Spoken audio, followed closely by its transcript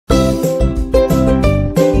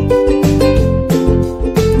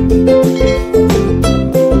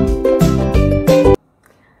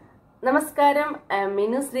am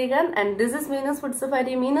Meenus Regan and this is Meenus Food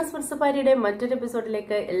Safari. Meenus Food Safariയുടെ മറ്റൊരു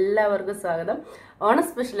എപ്പിസോഡിലേക്ക് എല്ലാവർക്കും സ്വാഗതം. ഓണം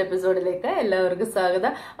സ്പെഷ്യൽ എപ്പിസോഡിലേക്ക് എല്ലാവർക്കും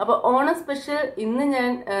സ്വാഗതം. അപ്പോൾ ഓണം സ്പെഷ്യൽ ഇന്ന് ഞാൻ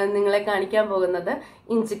നിങ്ങളെ കാണിക്കാൻ പോകുന്നത്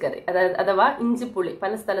ഇഞ്ചിക്കറി, അഥവാ ഇഞ്ചിപ്പുളി.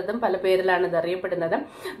 പല സ്ഥലത്തും പല പേരിലാണ് ഇത് അറിയപ്പെടുന്നത്.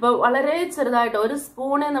 അപ്പോൾ വളരെ ചെറുതായിട്ട് ഒരു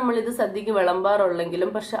സ്പൂണേ നമ്മൾ ഇത് സദ്യക്ക്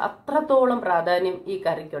വിളമ്പാറുള്ളെങ്കിലും പക്ഷെ അത്രത്തോളം പ്രാധാന്യം ഈ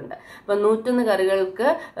കറിക്കുണ്ട്. അപ്പൊ 101 കറികൾക്ക്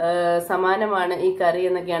സമാനമാണ് ഈ കറി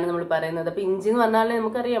എന്നൊക്കെയാണ് നമ്മൾ പറയുന്നത്. അപ്പൊ ഇഞ്ചി എന്ന് പറഞ്ഞാൽ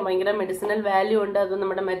നമുക്കറിയാം ഭയങ്കര മെഡിസിനൽ വാല്യൂ ഉണ്ട്. അത്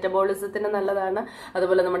നമ്മുടെ മെറ്റബോളിസത്തിന് നല്ലതാണ്.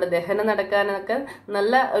 അതുപോലെ നമ്മുടെ ദഹനം നടക്കാനൊക്കെ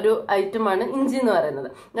നല്ല ഒരു ഐറ്റമാണ് ഇഞ്ചി എന്ന് പറയുന്നത്.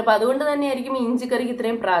 അപ്പൊ അതുകൊണ്ട് തന്നെയായിരിക്കും ഇഞ്ചിക്കറിക്ക്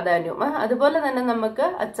ഇത്രയും പ്രാധാന്യം. അതുപോലെ തന്നെ നമുക്ക്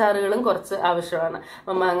അച്ചാറുകളും കുറച്ച് ആവശ്യമാണ്.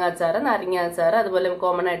 മാങ്ങ അച്ചാറ്, നാരങ്ങ അച്ചാറ്, അതുപോലെ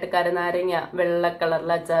കോമൺ ആയിട്ട് കരനാരങ്ങ വെള്ള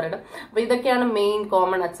കളറിലെ അച്ചാറിടും. അപ്പൊ ഇതൊക്കെയാണ് മെയിൻ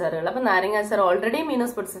കോമൺ അച്ചാറുകൾ. അപ്പൊ നാരങ്ങ അച്ചാർ ഓൾറെഡി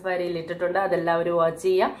മീനൂസ് ഫുഡ് സഫാരിയിൽ ഇട്ടിട്ടുണ്ട്, അതെല്ലാവരും വാച്ച്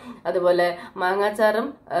ചെയ്യാം. അതുപോലെ മാങ്ങാച്ചാറും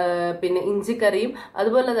പിന്നെ ഇഞ്ചിക്കറിയും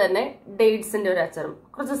അതുപോലെ തന്നെ ഡേറ്റ്സിന്റെ ഒരു അച്ചാറും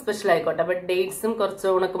കുറച്ച് സ്പെഷ്യൽ ആയിക്കോട്ടെ. അപ്പൊ ഡേറ്റ്സും കുറച്ച്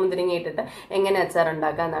ഉണക്കമുന്തിരിങ്ങ ഇട്ടിട്ട് എങ്ങനെ അച്ചാർ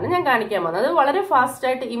ഉണ്ടാക്കാന്നാണ് ഞാൻ കാണിക്കാൻ പോകുന്നത്. അത് വളരെ ഫാസ്റ്റ്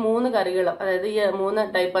ആയിട്ട് ഈ 3 കറികളും, അതായത് ഈ 3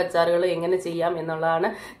 ടൈപ്പ് അച്ചാറുകൾ എങ്ങനെ ചെയ്യാം എന്നുള്ളതാണ്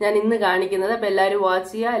ഞാൻ ഇന്ന് കാണിക്കുന്നത്. അപ്പൊ എല്ലാവരും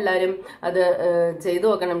വാച്ച് ചെയ്യുക, എല്ലാവരും അത് ചെയ്തു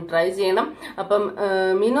നോക്കണം, ട്രൈ ചെയ്യണം. അപ്പം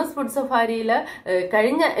മീനൂസ് ഫുഡ് സഫാരിയിൽ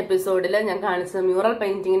കഴിഞ്ഞ എപ്പിസോഡിൽ ഞാൻ കാണിച്ചത് മ്യൂറൽ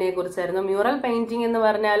പെയിന്റിങ്ങിനെ കുറിച്ചായിരുന്നു. മ്യൂറൽ പെയിന്റിംഗ് എന്ന്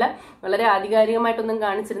പറഞ്ഞാൽ വളരെ ആധികാരികമായിട്ടൊന്നും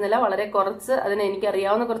കാണിച്ചിരുന്നില്ല, വളരെ കുറച്ച് അതിന്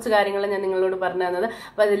എനിക്കറിയാവുന്ന കുറച്ച് കാര്യങ്ങൾ ഞാൻ നിങ്ങളോട് പറഞ്ഞു തന്നത്.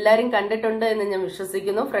 അപ്പൊ അതെല്ലാവരും കണ്ടിട്ടുണ്ട് എന്ന് ഞാൻ വിശ്വസിക്കുന്നു.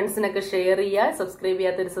 ഫ്രണ്ട്സിനൊക്കെ ഷെയർ ചെയ്യുക, സബ്സ്ക്രൈബ്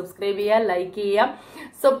ചെയ്യാത്തവർ സബ്സ്ക്രൈബ് ചെയ്യുക, ലൈക്ക് ചെയ്യുക.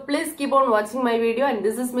 So please keep on watching my video and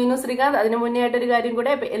this is Meenu's Srikanth. അതിന് മുന്നേ ആയിട്ടൊരു കാര്യം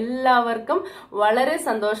കൂടെ, എല്ലാവർക്കും വളരെ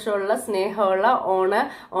സന്തോഷമുള്ള സ്നേഹമുള്ള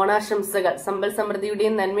ഓണാശംസകൾ, സമ്പൽ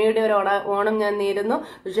സമൃദ്ധിയുടെയും നന്മയുടെയും ഒരു ഓണം ഞാൻ നേരുന്നു.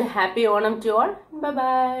 Wish happy Onam to all. Bye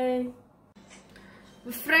bye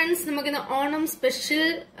friends. നമുക്കിന്ന് ഓണം സ്പെഷ്യൽ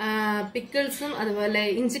പിക്കിൾസും അതുപോലെ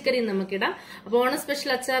ഇഞ്ചിക്കറിയും നമുക്കിടാം. അപ്പൊ ഓണം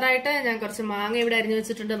സ്പെഷ്യൽ അച്ചാറായിട്ട് ഞാൻ കുറച്ച് മാങ്ങ ഇവിടെ അരിഞ്ഞു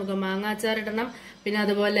വെച്ചിട്ടുണ്ട്. നമുക്ക് മാങ്ങ അച്ചാർ ഇടണം. പിന്നെ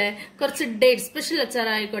അതുപോലെ കുറച്ച് ഡേറ്റ്സ്, സ്പെഷ്യൽ അച്ചാർ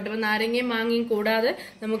ആയിക്കോട്ടെ. അപ്പൊ നാരങ്ങയും മാങ്ങയും കൂടാതെ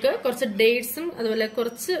നമുക്ക് കുറച്ച് ഡേറ്റ്സും അതുപോലെ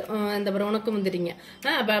കുറച്ച് എന്താ പറയുക ഉണക്കമുന്തിരിങ്ങ,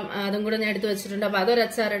 അപ്പൊ അതും കൂടെ ഞാൻ എടുത്ത് വെച്ചിട്ടുണ്ട്. അപ്പൊ അതൊരു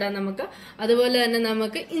അച്ചാറിടാം നമുക്ക്. അതുപോലെ തന്നെ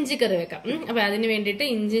നമുക്ക് ഇഞ്ചിക്കറി വെക്കാം. അപ്പൊ അതിന് വേണ്ടിയിട്ട്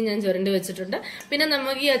ഇഞ്ചി ഞാൻ ചുരണ്ടി വെച്ചിട്ടുണ്ട്. പിന്നെ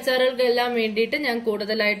നമുക്ക് ഈ അച്ചാറുകൾക്കെല്ലാം വേണ്ടിയിട്ട് ഞാൻ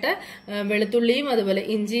കൂടുതലായിട്ട് വെളുത്തുള്ളിയും അതുപോലെ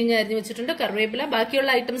ഇഞ്ചിയും ഞാൻ അരിഞ്ഞു വെച്ചിട്ടുണ്ട്, കറിവേപ്പില.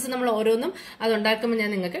 ബാക്കിയുള്ള ഐറ്റംസ് നമ്മൾ ഓരോന്നും അതുണ്ടാക്കുമ്പോൾ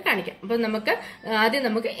ഞാൻ നിങ്ങൾക്ക് കാണിക്കാം. അപ്പൊ നമുക്ക് ആദ്യം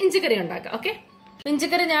നമുക്ക് ഇഞ്ചിക്കറി ഉണ്ടാക്കാം. ഓക്കെ,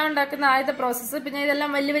 ഇഞ്ചിക്കറി ഞാൻ ഉണ്ടാക്കുന്ന ആദ്യത്തെ പ്രോസസ്സ്. പിന്നെ ഇതെല്ലാം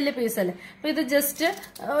വലിയ വലിയ പീസല്ലേ, അപ്പൊ ഇത് ജസ്റ്റ്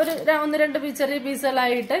ഒരു 1-2 ചെറിയ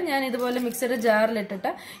പീസുകളായിട്ട് ഞാൻ ഇതുപോലെ മിക്സഡ് ജാറിലിട്ടിട്ട്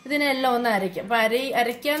ഇതിനെല്ലാം ഒന്ന് അരയ്ക്കും. അപ്പൊ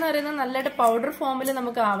അരയ്ക്കാന്ന് പറയുന്നത് നല്ലതായിട്ട് പൗഡർ ഫോമിൽ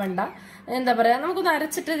നമുക്ക് ആവണ്ട, എന്താ പറയാ, നമുക്കൊന്ന്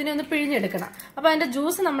അരച്ചിട്ട് ഇതിനെ ഒന്ന് പിഴിഞ്ഞെടുക്കണം. അപ്പൊ അതിന്റെ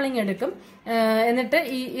ജ്യൂസ് നമ്മളിങ്ങെടുക്കും.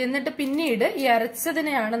 എന്നിട്ട് പിന്നീട് ഈ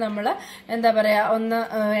അരച്ചതിനെയാണ് നമ്മൾ എന്താ പറയാ ഒന്ന്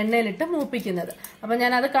എണ്ണയിലിട്ട് മൂപ്പിക്കുന്നത്. അപ്പൊ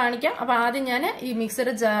ഞാൻ അത് കാണിക്കാം. അപ്പൊ ആദ്യം ഞാൻ ഈ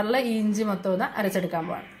മിക്സഡ് ജാറിൽ ഈ ഇഞ്ചി മൊത്തം ഒന്ന് അരച്ചെടുക്കാൻ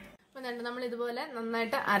പോവാണ്. നമ്മൾ ഇതുപോലെ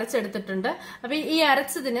നന്നായിട്ട് അരച്ചെടുത്തിട്ടുണ്ട്. അപ്പൊ ഈ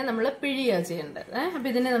അരച്ചതിനെ നമ്മൾ പിഴിയാ ചെയ്യേണ്ടത്. അപ്പൊ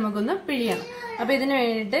ഇതിനെ നമുക്കൊന്ന് പിഴിയണം. അപ്പൊ ഇതിന്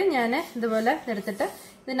വേണ്ടിയിട്ട് ഞാൻ ഇതുപോലെ എടുത്തിട്ട്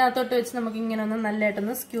ഇതിനകത്തോട്ട് വെച്ച് നമുക്ക് ഇങ്ങനെ ഒന്ന്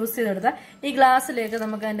നല്ലതായിട്ടൊന്ന് സ്ക്യൂസ് ചെയ്തെടുത്താൽ ഈ ഗ്ലാസ്സിലേക്ക്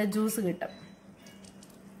നമുക്ക് അതിന്റെ ജ്യൂസ് കിട്ടും.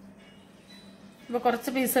 അപ്പൊ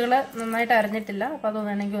കുറച്ച് പീസുകൾ നന്നായിട്ട് അരഞ്ഞിട്ടില്ല, അപ്പൊ അത്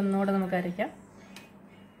വേണമെങ്കിൽ ഒന്നുകൂടെ നമുക്ക് അരയ്ക്കാം.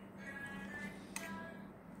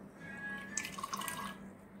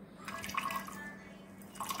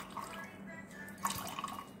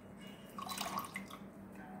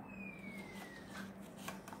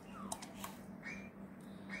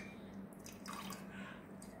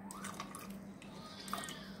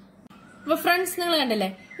 അപ്പൊ ഫ്രണ്ട്സ്, നിങ്ങൾ കണ്ടില്ലേ,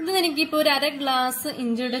 ഇത് എനിക്കിപ്പോ ഒരു 1/2 ഗ്ലാസ്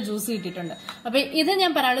ഇഞ്ചിയുടെ ജ്യൂസ് കിട്ടിയിട്ടുണ്ട്. അപ്പൊ ഇത്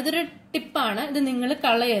ഞാൻ പറയാനുള്ളത് ഇതൊരു ടിപ്പാണ്, ഇത് നിങ്ങൾ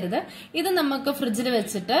കളയരുത്. ഇത് നമുക്ക് ഫ്രിഡ്ജിൽ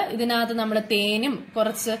വെച്ചിട്ട് ഇതിനകത്ത് നമ്മൾ തേനും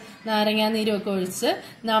കുറച്ച് നാരങ്ങാ നീരും ഒക്കെ ഒഴിച്ച്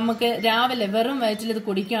നമുക്ക് രാവിലെ വെറും വയറ്റിൽ ഇത്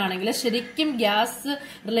കുടിക്കുകയാണെങ്കിൽ ശരിക്കും ഗ്യാസ്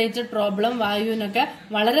റിലേറ്റഡ് പ്രോബ്ലം, വായുവിനൊക്കെ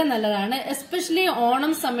വളരെ നല്ലതാണ്. എസ്പെഷ്യലി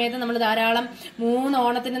ഓണം സമയത്ത് നമ്മൾ ധാരാളം 3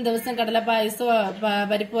 ഓണത്തിന് ദിവസം കടലപ്പായസോ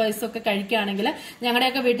പരിപ്പ് പായസോ ഒക്കെ കഴിക്കുകയാണെങ്കിൽ,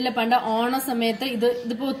 ഞങ്ങളുടെയൊക്കെ വീട്ടിൽ പണ്ട് ഓണ സമയത്ത്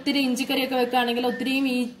ഇതിപ്പോ ഒത്തിരി ഇഞ്ചിക്കറിയൊക്കെ വെക്കുകയാണെങ്കിൽ ഒത്തിരിയും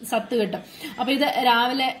ഈ സത്ത് കിട്ടും. അപ്പൊ ഇത്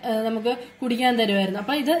രാവിലെ നമുക്ക് കുടിക്കാൻ തരുമായിരുന്നു.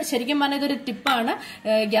 അപ്പൊ ഇത് ശരിക്കും പറഞ്ഞാൽ ഇതൊരു ടിപ്പാണ്.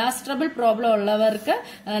 ഗ്യാസ് ട്രബിൾ പ്രോബ്ലം ഉള്ളവർക്ക്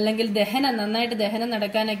അല്ലെങ്കിൽ നന്നായിട്ട് ദഹനം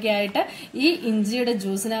നടക്കാനൊക്കെ ആയിട്ട് ഈ ഇഞ്ചിയുടെ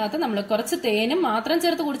ജ്യൂസിനകത്ത് നമ്മൾ കുറച്ച് തേനും മാത്രം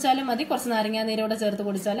ചേർത്ത് കുടിച്ചാലും മതി, കുറച്ച് നാരങ്ങാ നീരോടെ ചേർത്ത്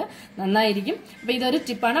കുടിച്ചാൽ നന്നായിരിക്കും. അപ്പൊ ഇതൊരു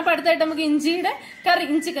ടിപ്പാണ്. അപ്പൊ അടുത്തായിട്ട് നമുക്ക്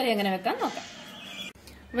ഇഞ്ചിക്കറി എങ്ങനെ വെക്കാൻ നോക്കാം.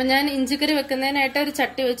 അപ്പൊ ഞാൻ ഇഞ്ചിക്കറി വെക്കുന്നതിനായിട്ട് ഒരു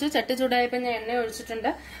ചട്ടി വെച്ചു. ചട്ടി ചൂടായപ്പോൾ ഞാൻ എണ്ണ ഒഴിച്ചിട്ടുണ്ട്.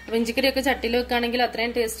 അപ്പൊ ഇഞ്ചിക്കറിയൊക്കെ ചട്ടിയിൽ വെക്കുകയാണെങ്കിൽ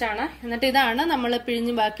അത്രയും ടേസ്റ്റ് ആണ്. എന്നിട്ട് ഇതാണ് നമ്മൾ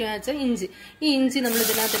പിഴിഞ്ഞ് ബാക്കി വെച്ച ഇഞ്ചി. ഈ ഇഞ്ചി നമ്മൾ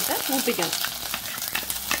ഇതിനകത്തിട്ട് മൂപ്പിക്കണം.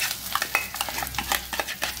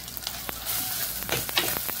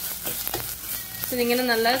 ഇതിങ്ങനെ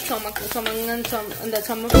നല്ല ചുമപ്പ്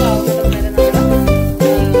ആവുന്നത് വരെ നമ്മൾ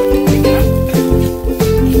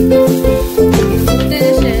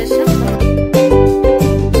ശേഷം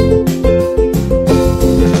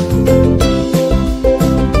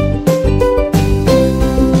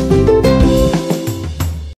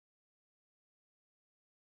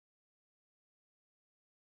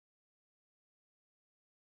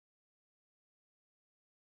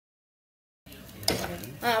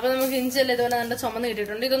അപ്പൊ നമുക്ക് ഇഞ്ചിയെല്ലാം ഇതുപോലെ നല്ല ചുമന്ന്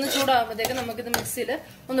കിട്ടിയിട്ടുണ്ട്. ഇതൊന്ന് ചൂടാകുമ്പോഴത്തേക്ക് നമുക്കിത് മിക്സിയിൽ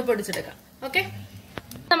ഒന്ന് പൊടിച്ചെടുക്കാം. ഓക്കെ,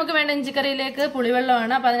 നമുക്ക് വേണ്ട ഇഞ്ചിക്കറിയിലേക്ക്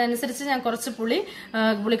പുളിവെള്ളമാണ്. അപ്പൊ അതിനനുസരിച്ച് ഞാൻ കുറച്ച്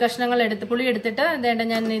പുളി കഷ്ണങ്ങൾ പുളി എടുത്തിട്ട് വേണ്ട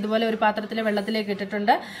ഞാൻ ഇതുപോലെ ഒരു പാത്രത്തിലെ വെള്ളത്തിലേക്ക്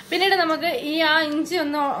ഇട്ടിട്ടുണ്ട്. പിന്നീട് നമുക്ക് ആ ഇഞ്ചി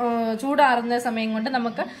ഒന്ന് ചൂടാറുന്ന സമയം കൊണ്ട്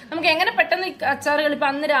നമുക്ക് എങ്ങനെ പെട്ടെന്ന് അച്ചാറുകൾ, ഇപ്പൊ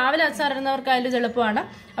അന്ന് രാവിലെ അച്ചാറിടുന്നവർക്ക് അതിൽ എളുപ്പമാണ്.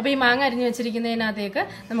 അപ്പൊ ഈ മാങ്ങ അരിഞ്ഞു വെച്ചിരിക്കുന്നതിനകത്തേക്ക്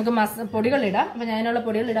നമുക്ക് പൊടികൾ ഇടാം. അപ്പൊ ഞാനുള്ള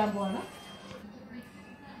പൊടികൾ ഇടാൻ പോവാണ്.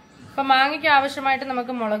 അപ്പൊ മാങ്ങയ്ക്ക് ആവശ്യമായിട്ട്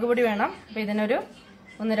നമുക്ക് മുളക് പൊടി വേണം. അപ്പൊ ഇതിനൊരു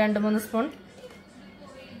 2-3 സ്പൂൺ,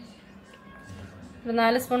 ഒരു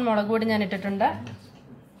 4 സ്പൂൺ മുളക് പൊടി ഞാൻ ഇട്ടിട്ടുണ്ട്.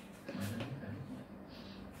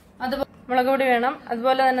 മുളക് പൊടി വേണം.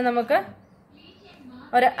 അതുപോലെ തന്നെ നമുക്ക്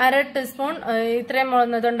ഒരു 1/2 ടീസ്പൂൺ, ഇത്രയും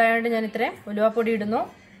ഇതുണ്ടായതുകൊണ്ട് ഞാൻ ഇത്രയും ഉലുവാപ്പൊടി ഇടുന്നു.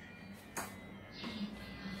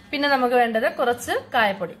 പിന്നെ നമുക്ക് വേണ്ടത് കുറച്ച്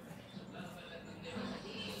കായപ്പൊടി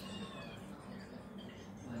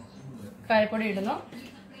ഇടുന്നു.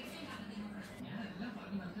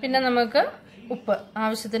 പിന്നെ നമുക്ക് ഉപ്പ്,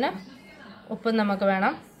 ആവശ്യത്തിന് ഉപ്പ് നമുക്ക്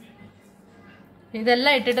വേണം.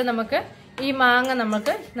 ഇതെല്ലാം ഇട്ടിട്ട് നമുക്ക് ഈ മാങ്ങ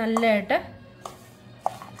നമുക്ക് നല്ലതായിട്ട്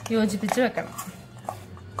യോജിപ്പിച്ച് വെക്കണം.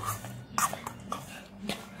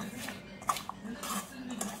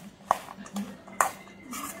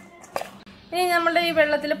 ഇനി നമ്മളുടെ ഈ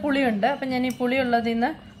വെള്ളത്തിൽ പുളിയുണ്ട്. അപ്പം ഞാൻ ഈ പുളിയുള്ളതിൽ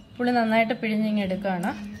നിന്ന് പുളി നന്നായിട്ട് പിഴിഞ്ഞിങ്ങ്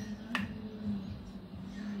എടുക്കുകയാണ്.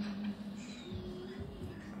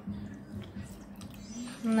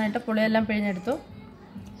 നന്നായിട്ട് പുളിയെല്ലാം പിഴിഞ്ഞെടുത്തു.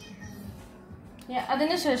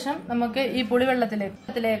 അതിനുശേഷം നമുക്ക് ഈ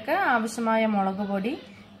പുളിവെള്ളത്തിലേക്ക് ആവശ്യമായ മുളക് പൊടി,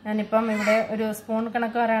 ഞാനിപ്പം ഇവിടെ ഒരു സ്പൂൺ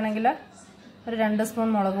കണക്ക് വരാണെങ്കിൽ ഒരു 2 സ്പൂൺ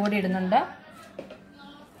മുളക് പൊടി ഇടുന്നുണ്ട്.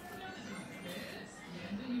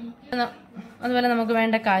 അതുപോലെ നമുക്ക്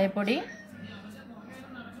വേണ്ട കായപ്പൊടി,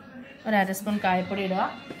 ഒരു 1/2 സ്പൂൺ കായപ്പൊടി ഇടുക.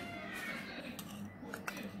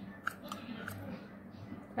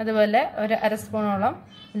 അതുപോലെ ഒരു 1/2 സ്പൂണോളം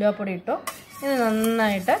ഉലുവാപ്പൊടി ഇട്ടു. ഇത്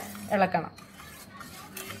നന്നായിട്ട് ഇളക്കണം.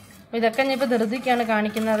 ഇതൊക്കെ ഞാൻ ഇപ്പോൾ ധൃതിക്കാണ്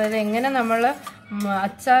കാണിക്കുന്നത്. അതായത് എങ്ങനെ നമ്മൾ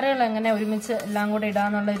അച്ചാറുകൾ എങ്ങനെ ഒരുമിച്ച് എല്ലാം കൂടെ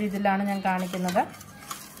ഇടാന്നുള്ള ഒരു ഇതിലാണ് ഞാൻ കാണിക്കുന്നത്.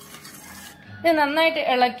 ഇത് നന്നായിട്ട്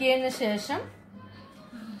ഇളക്കിയതിന് ശേഷം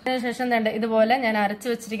വേണ്ട ഇതുപോലെ ഞാൻ അരച്ച്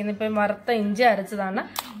വെച്ചിരിക്കുന്നത്, ഇപ്പം വറുത്ത ഇഞ്ചി അരച്ചതാണ്.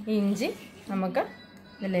 ഈ ഇഞ്ചി നമുക്ക്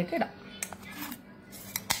ഇതിലേക്ക് ഇടാം.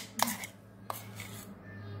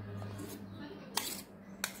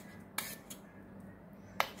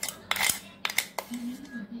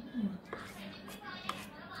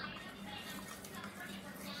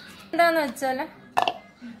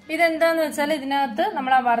 ഇതെന്താന്ന് വെച്ചാൽ ഇതിനകത്ത്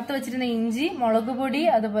നമ്മൾ ആ വറുത്ത് വെച്ചിരുന്ന ഇഞ്ചി, മുളക് പൊടി,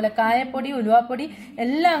 അതുപോലെ കായപ്പൊടി, ഉലുവാപ്പൊടി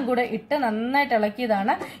എല്ലാം കൂടെ ഇട്ട് നന്നായിട്ട്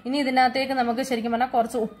ഇളക്കിയതാണ്. ഇനി ഇതിനകത്തേക്ക് നമുക്ക് ശരിക്കും പറഞ്ഞാൽ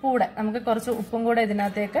കുറച്ച് ഉപ്പും കൂടെ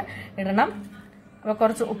ഇതിനകത്തേക്ക് ഇടണം. അപ്പോൾ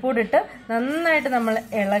കുറച്ച് ഉപ്പൂടിട്ട് നന്നായിട്ട് നമ്മൾ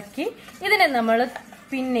ഇളക്കി ഇതിനെ നമ്മൾ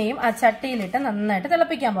പിന്നെയും ആ ചട്ടിയിലിട്ട് നന്നായിട്ട്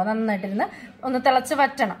തിളപ്പിക്കാൻ പോകാം. നന്നായിട്ടിരുന്ന് ഒന്ന് തിളച്ച്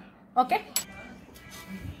വറ്റണം. ഓക്കെ,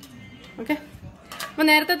 അപ്പോൾ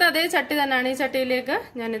നേരത്തെ അതേ ചട്ടി തന്നെയാണ്. ഈ ചട്ടിയിലേക്ക്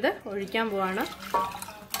ഞാനിത് ഒഴിക്കാൻ പോവാണ്.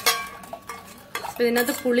 അപ്പോൾ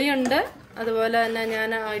ഇതിനകത്ത് പുളിയുണ്ട്, അതുപോലെ തന്നെ ഞാൻ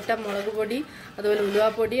ഇട്ട മുളക് പൊടി, അതുപോലെ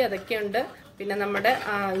ഉലുവാപ്പൊടി അതൊക്കെയുണ്ട്. പിന്നെ നമ്മുടെ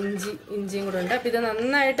ഇഞ്ചിയും കൂടെ ഉണ്ട്. അപ്പോൾ ഇത്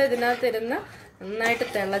നന്നായിട്ട് ഇതിനകത്ത് ഇരുന്ന് നന്നായിട്ട്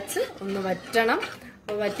തിളച്ച് ഒന്ന് വറ്റണം.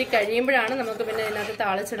 അപ്പോൾ വറ്റി കഴിയുമ്പോഴാണ് നമുക്ക് പിന്നെ ഇതിനകത്ത്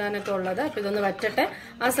താളിച്ചിടാനൊക്കെ ഉള്ളത്. അപ്പോൾ ഇതൊന്ന് വറ്റട്ടെ.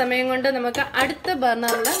 ആ സമയം കൊണ്ട് നമുക്ക് അടുത്ത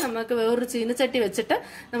ബർണറിൽ നമുക്ക് വേറൊരു ചീനച്ചട്ടി വെച്ചിട്ട്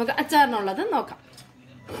നമുക്ക് അച്ചാറിനുള്ളത് നോക്കാം.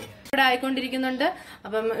 ഇവിടെ ആയിക്കൊണ്ടിരിക്കുന്നുണ്ട്.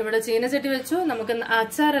 അപ്പം ഇവിടെ ചീനച്ചട്ടി വെച്ചു. നമുക്ക്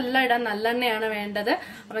അച്ചാറെല്ലാം ഇടാൻ നല്ലെണ്ണയാണ് വേണ്ടത്.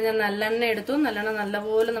 അപ്പം ഞാൻ നല്ലെണ്ണ എടുത്തു. നല്ലെണ്ണ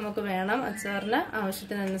നല്ലപോലെ നമുക്ക് വേണം അച്ചാറിന്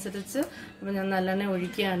ആവശ്യത്തിനനുസരിച്ച്. അപ്പം ഞാൻ നല്ലെണ്ണ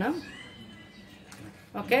ഒഴിക്കുകയാണ്.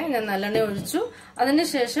 ഓക്കെ, ഞാൻ നല്ലെണ്ണ ഒഴിച്ചു.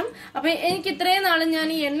 അതിനുശേഷം അപ്പൊ എനിക്ക് ഇത്രയും നാളും ഞാൻ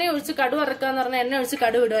ഈ എണ്ണ ഒഴിച്ച് കടു വറക്കാന്ന് പറഞ്ഞാൽ എണ്ണ ഒഴിച്ച്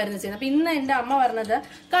കടു ഇടുമായിരുന്നു ചെയ്യുന്നത്. അപ്പൊ ഇന്ന് എന്റെ അമ്മ പറഞ്ഞത്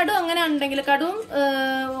കടു അങ്ങനെ ഉണ്ടെങ്കിൽ കടുവും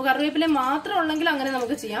കറിവേപ്പിലയും മാത്രം ഉണ്ടെങ്കിൽ അങ്ങനെ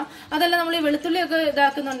നമുക്ക് ചെയ്യാം. അതല്ല നമ്മൾ ഈ വെളുത്തുള്ളിയൊക്കെ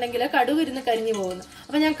ഇതാക്കുന്നുണ്ടെങ്കിൽ കടുവ് ഇരുന്ന് കരിഞ്ഞു പോകുന്നു.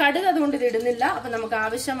 അപ്പൊ ഞാൻ കടുക് അതുകൊണ്ട് ഇത് ഇടുന്നില്ല. അപ്പൊ നമുക്ക്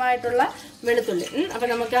ആവശ്യമായിട്ടുള്ള വെളുത്തുള്ളി, അപ്പൊ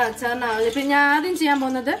നമുക്ക് അച്ചാറിന് ആവശ്യം. ഇപ്പൊ ഞാൻ ആദ്യം ചെയ്യാൻ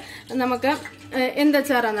പോകുന്നത് നമുക്ക്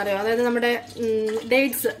എന്തച്ചാറാന്നറിയോ, അതായത് നമ്മുടെ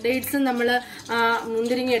ഡേറ്റ്സ് നമ്മൾ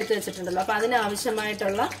മുന്തിരിങ്ങ എടുത്ത് വെച്ചിട്ടുണ്ടല്ലോ. അപ്പൊ അതിന്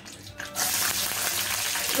ആവശ്യമായിട്ടുള്ള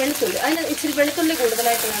വെളുത്തുള്ളി, അതിന് ഇച്ചിരി വെളുത്തുള്ളി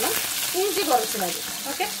കൂടുതലായിട്ട് വേണം. ഇഞ്ചി കുറച്ച് മതി.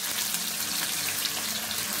 ഓക്കെ,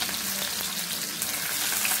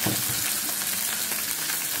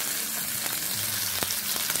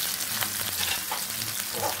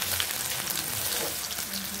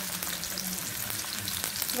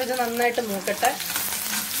 ഇത് നന്നായിട്ട് മൂക്കട്ടെ.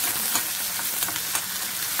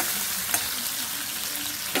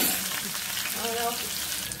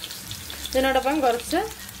 ഇതിനോടൊപ്പം കുറച്ച്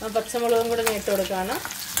പച്ചമുളകും കൂടെ ഇട്ട് കൊടുക്കുകയാണ്.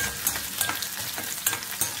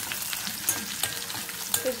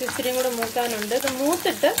 ഇച്ചിരിയും കൂടെ മൂക്കാനുണ്ട്. ഇത്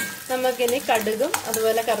മൂത്തിട്ട് നമുക്കിനി കടുകും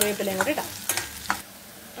അതുപോലെ കറിവേപ്പിലയും കൂടി ഇടാം.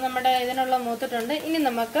 നമ്മുടെ ഇതിനുള്ള മൂത്തിട്ടുണ്ട്. ഇനി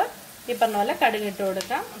നമുക്ക് ഈ പറഞ്ഞ പോലെ കടുക് ഇട്ട്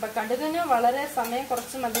കൊടുക്കാം. അപ്പം കടുകിന് വളരെ സമയം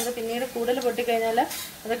കുറച്ച് മതി. പിന്നീട് കൂടുതൽ പൊട്ടിക്കഴിഞ്ഞാൽ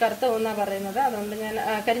അത് കറുത്ത് പോകുന്നതാണ് പറയുന്നത്. അതുകൊണ്ട് ഞാൻ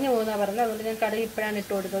കരിഞ്ഞു പോകുന്നതാണ് പറയുന്നത്. അതുകൊണ്ട് ഞാൻ കടുക് ഇപ്പോഴാണ്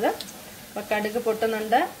ഇട്ട് കൊടുത്തത്. അപ്പം കടുക്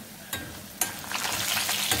പൊട്ടുന്നുണ്ട്.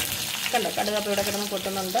 കണ്ടോ, കടുക് അപ്പോൾ ഇവിടെ കിടന്ന്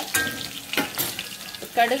പൊട്ടുന്നുണ്ട്.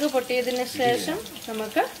 കടുക് പൊട്ടിയതിന് ശേഷം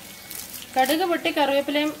നമുക്ക് കടുക് പൊട്ടി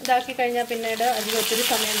കറിവേപ്പിലയും ഇതാക്കി കഴിഞ്ഞാൽ പിന്നീട് അധികം ഒത്തിരി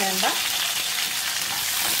സമയം വേണ്ട.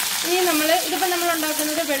 ഇനി ഇതിപ്പോൾ നമ്മൾ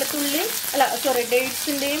ഉണ്ടാക്കുന്നത് വെളുത്തുള്ളി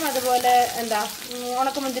ഡേറ്റ്സിൻ്റെയും അതുപോലെ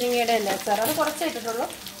ഉണക്കമുന്തിരിങ്ങയുടെ അല്ലേ അച്ചാർ, അത് കുറച്ചേ ഇട്ടിട്ടുള്ളൂ.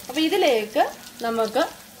 അപ്പോൾ ഇതിലേക്ക് നമുക്ക്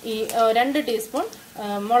ഈ 2 ടീസ്പൂൺ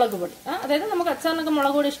മുളക് പൊടി, അതായത് നമുക്ക് അച്ചാറിനൊക്കെ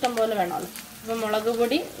മുളക് പൊടി ഇഷ്ടം പോലെ വേണമല്ലോ. അപ്പോൾ മുളക്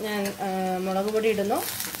പൊടി ഇടുന്നു.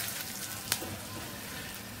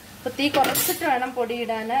 അപ്പോൾ തീ കുറച്ചിട്ട് വേണം പൊടി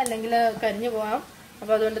ഇടാൻ, അല്ലെങ്കിൽ കരിഞ്ഞു പോകാം.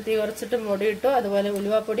 അപ്പോൾ അതുകൊണ്ട് തീ കുറച്ചിട്ട് പൊടി ഇട്ടു. അതുപോലെ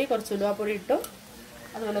കുറച്ച് ഉലുവാപ്പൊടി ഇട്ടു.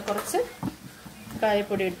 അതുപോലെ കുറച്ച്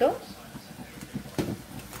കായപ്പൊടി ഇട്ടു.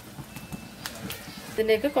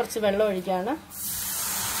 ഇതിലേക്ക് കുറച്ച് വെള്ളം ഒഴിക്കുകയാണ്.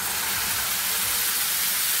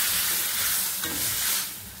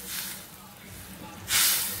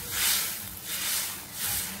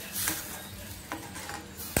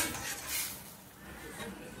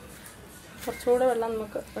 കുറച്ചുകൂടെ വെള്ളം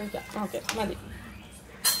നമുക്ക് ഒഴിക്കാം. ഓക്കെ, മതി.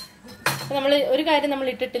 നമ്മൾ ഒരു കാര്യം നമ്മൾ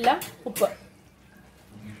ഇട്ടിട്ടില്ല, ഉപ്പ്.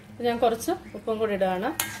 ഞാൻ കുറച്ച് ഉപ്പും കൂടി ഇടുകയാണ്.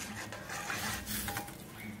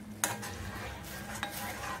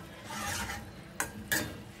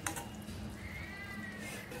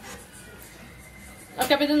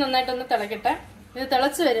 ഓക്കെ, അപ്പോൾ ഇത് നന്നായിട്ടൊന്ന് തിളക്കട്ടെ. ഇത്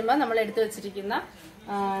തിളച്ച് വരുമ്പോൾ നമ്മൾ എടുത്തു വെച്ചിരിക്കുന്ന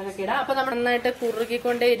ഇതൊക്കെ ഇടാം. അപ്പോൾ നമ്മൾ നന്നായിട്ട്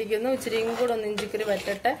കുറുകിക്കൊണ്ടേ ഇരിക്കുന്നു. ഇച്ചിരിയും കൂടെ ഒന്ന് ഇഞ്ചിക്കറി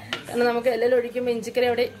വറ്റട്ടെ. കാരണം നമുക്ക് എല്ലാം ഒഴിക്കുമ്പോൾ ഇഞ്ചിക്കറി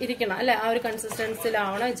അവിടെ ഇരിക്കണം അല്ലേ, ആ ഒരു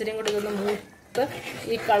കൺസിസ്റ്റൻസിയിലാവണം. ഇച്ചിരിയും കൂടി ഇതൊന്ന് മൂത്ത്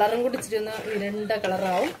ഈ കളറും കൂടി ഇച്ചിരി ഒന്ന് ഇരുണ്ട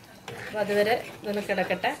കളറാവും. അപ്പോൾ അതുവരെ ഇതൊന്ന്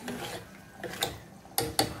കിടക്കട്ടെ.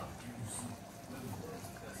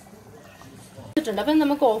 അപ്പം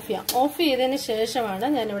നമുക്ക് ഓഫ് ചെയ്യാം. ഓഫ് ചെയ്തതിന് ശേഷമാണ്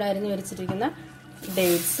ഞാനിവിടെ അരിഞ്ഞു വരച്ചിരിക്കുന്ന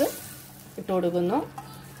ഡേറ്റ്സ് ഇട്ട് കൊടുക്കുന്നു.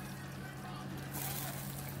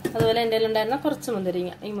 അതുപോലെ എൻ്റെ കയ്യിലുണ്ടായിരുന്ന കുറച്ച്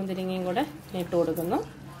മുന്തിരിങ്ങ, ഈ മുന്തിരിങ്ങയും കൂടെ ഇട്ട് കൊടുക്കുന്നു.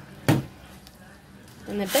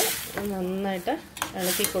 എന്നിട്ട് നന്നായിട്ട്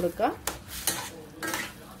ഇളക്കി കൊടുക്കുക.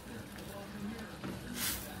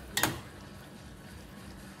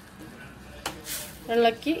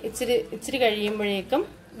 ഇളക്കി ഇച്ചിരി കഴിയുമ്പോഴേക്കും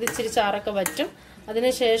ഇത് ഇച്ചിരി ചാറൊക്കെ വറ്റും.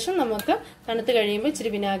 അതിനുശേഷം നമുക്ക് തണുത്ത് കഴിയുമ്പോൾ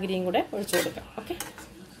ഇച്ചിരി വിനാഗിരിയും കൂടെ ഒഴിച്ചു കൊടുക്കാം. ഓക്കെ,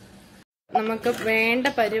 നമുക്ക് വേണ്ട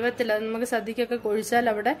പരുവത്തിൽ അത് നമുക്ക് സദ്യക്കൊക്കെ കൊഴിച്ചാൽ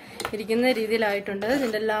അവിടെ ഇരിക്കുന്ന രീതിയിലായിട്ടുണ്ട്.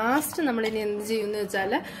 ഇതിൻ്റെ ലാസ്റ്റ് നമ്മൾ ഇനി എന്ത് ചെയ്യുമെന്ന്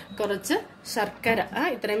വെച്ചാൽ കുറച്ച് ശർക്കര,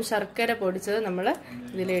 ഇത്രയും ശർക്കര പൊടിച്ചത് നമ്മൾ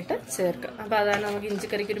ഇതിലിട്ട് ചേർക്കുക. അപ്പോൾ അതാണ് നമുക്ക്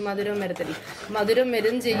ഇഞ്ചിക്കറിക്ക് ഒരു മധുരവും വരത്തില്ല. മധുരവും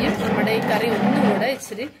വരും ചെയ്യും. നമ്മുടെ ഈ കറി ഒന്നുകൂടെ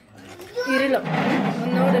ഇച്ചിരി ഇരുളും,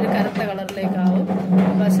 ഒന്നുകൂടെ ഒരു കറുത്ത കളറിലേക്കാവും.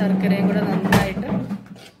 അപ്പോൾ ആ ശർക്കരയും കൂടെ നന്നായിട്ട്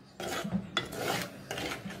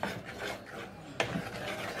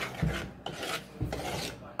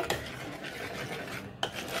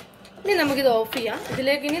ഇനി നമുക്കിത് ഓഫ് ചെയ്യാം.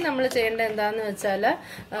 ഇതിലേക്ക് ഇനി നമ്മൾ ചെയ്യേണ്ടത് എന്താണെന്ന് വെച്ചാൽ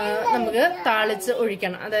നമുക്ക് താളിച്ച്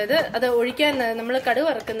ഒഴിക്കണം. അതായത് അത് ഒഴിക്കാൻ നമ്മൾ കടുക്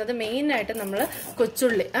വറുക്കുന്നത് മെയിനായിട്ട് നമ്മൾ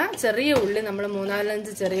കൊച്ചുള്ളി, ചെറിയ ഉള്ളി നമ്മൾ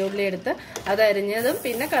 3-4 ചെറിയ ഉള്ളി എടുത്ത് അത് അരിഞ്ഞതും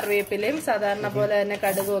പിന്നെ കറിവേപ്പിലയും സാധാരണ പോലെ തന്നെ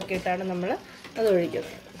കടുകും ഒക്കെ ഇട്ടാണ് നമ്മൾ അത്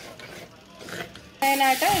ഒഴിക്കുന്നത്.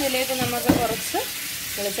 മെയിനായിട്ട് ഇതിലേക്ക് നമുക്ക് കുറച്ച്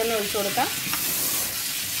വെളിച്ചെണ്ണ ഒഴിച്ചു കൊടുക്കാം.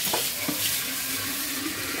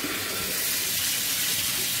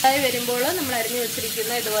 ആയി വരുമ്പോൾ നമ്മൾ അരിഞ്ഞു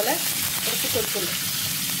വെച്ചിരിക്കുന്ന ഇതുപോലെ കുറച്ച് കൊച്ചുള്ളി,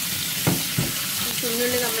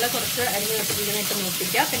 കുഞ്ഞുള്ളി നമ്മൾ കുറച്ച് അരിഞ്ഞു വെച്ചിരിക്കുന്നതായിട്ട്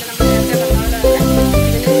മൂപ്പിക്കുക. പിന്നെ നമ്മൾ നേരത്തെ പറഞ്ഞ പോലെ തന്നെ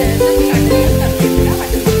ഇതിന് ശേഷം കടുക്, കറിവേപ്പില,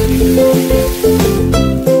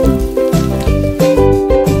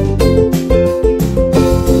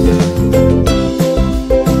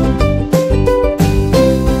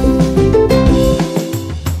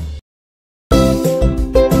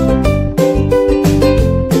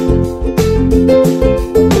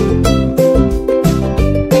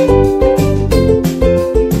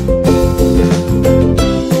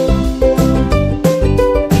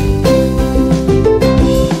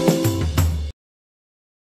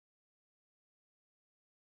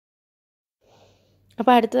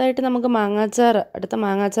 അപ്പോൾ അടുത്തതായിട്ട് നമുക്ക് അടുത്ത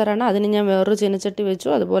മാങ്ങാച്ചാറാണ്. അതിന് ഞാൻ വേറൊരു ചീനച്ചട്ടി വെച്ചു.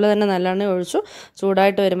 അതുപോലെ തന്നെ നല്ലെണ്ണ ഒഴിച്ചു.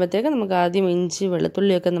 ചൂടായിട്ട് വരുമ്പോഴത്തേക്ക് നമുക്ക് ആദ്യം ഇഞ്ചി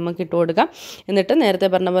വെളുത്തുള്ളിയൊക്കെ നമുക്ക് ഇട്ട് കൊടുക്കാം. എന്നിട്ട് നേരത്തെ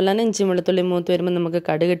പറഞ്ഞ പോലെ തന്നെ ഇഞ്ചി വെളുത്തുള്ളി മൂത്ത് വരുമ്പോൾ നമുക്ക്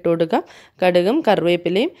കടുക് ഇട്ട് കൊടുക്കാം. കടുകും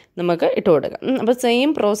കറിവേപ്പിലയും നമുക്ക് ഇട്ട് കൊടുക്കാം. അപ്പോൾ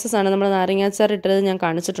സെയിം പ്രോസസ്സാണ്. നമ്മൾ നാരങ്ങാച്ചാർ ഇട്ടത് ഞാൻ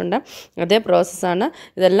കാണിച്ചിട്ടുണ്ട്. അതേ പ്രോസസ്സാണ്.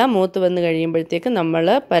 ഇതെല്ലാം മൂത്ത് വന്ന് കഴിയുമ്പോഴത്തേക്ക് നമ്മൾ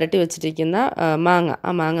പരട്ടി വെച്ചിരിക്കുന്ന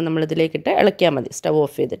ആ മാങ്ങ നമ്മളിതിലേക്കിട്ട് ഇളക്കിയാൽ മതി, സ്റ്റവ്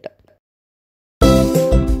ഓഫ് ചെയ്തിട്ട്.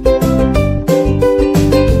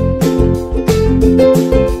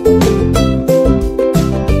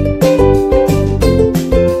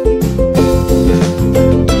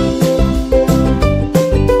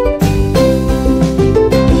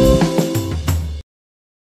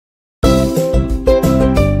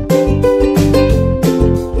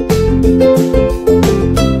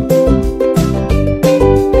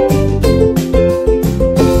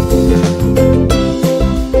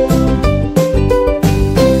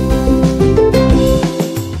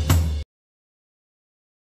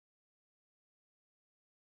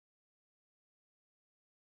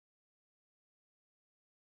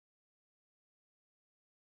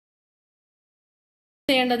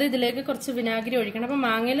 ചെയ്യേണ്ടത് ഇതിലേക്ക് കുറച്ച് വിനാഗിരി ഒഴിക്കണം. അപ്പം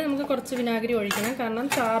മാങ്ങയിൽ നമുക്ക് കുറച്ച് വിനാഗിരി ഒഴിക്കണം. കാരണം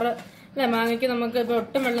ചാറ് അല്ലെ മാങ്ങയ്ക്ക് നമുക്ക് ഇപ്പോൾ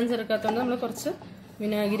ഒട്ടും വെള്ളം ചേർക്കാത്തതുകൊണ്ട് നമ്മൾ കുറച്ച്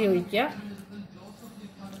വിനാഗിരി ഒഴിക്കുക.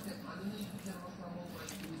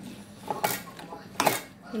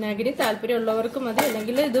 വിനാഗിരി താല്പര്യമുള്ളവർക്ക് മതി,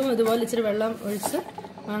 അല്ലെങ്കിൽ ഇതുപോലെ ഇച്ചിരി വെള്ളം ഒഴിച്ച്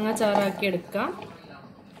മാങ്ങ ചാറാക്കി എടുക്കാം.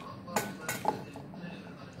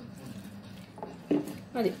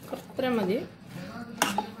 മതി, അത്ര മതി.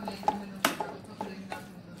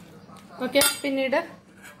 ഓക്കെ, പിന്നീട്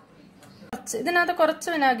ഇതിനകത്ത് കുറച്ച്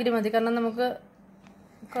വിനാഗിരി മതി, കാരണം നമുക്ക്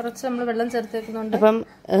കുറച്ച് നമ്മൾ വെള്ളം ചേർത്തേക്കുന്നുണ്ട്. അപ്പം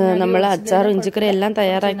നമ്മൾ അച്ചാറും ഇഞ്ചിക്കറി എല്ലാം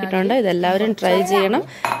തയ്യാറാക്കിയിട്ടുണ്ട്. ഇതെല്ലാവരും ട്രൈ ചെയ്യണം.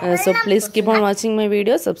 So please keep on watching my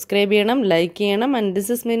video. Subscribe ചെയ്യണം, ലൈക്ക് ചെയ്യണം. And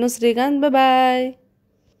this is Meenu Srikanth. Bye bye.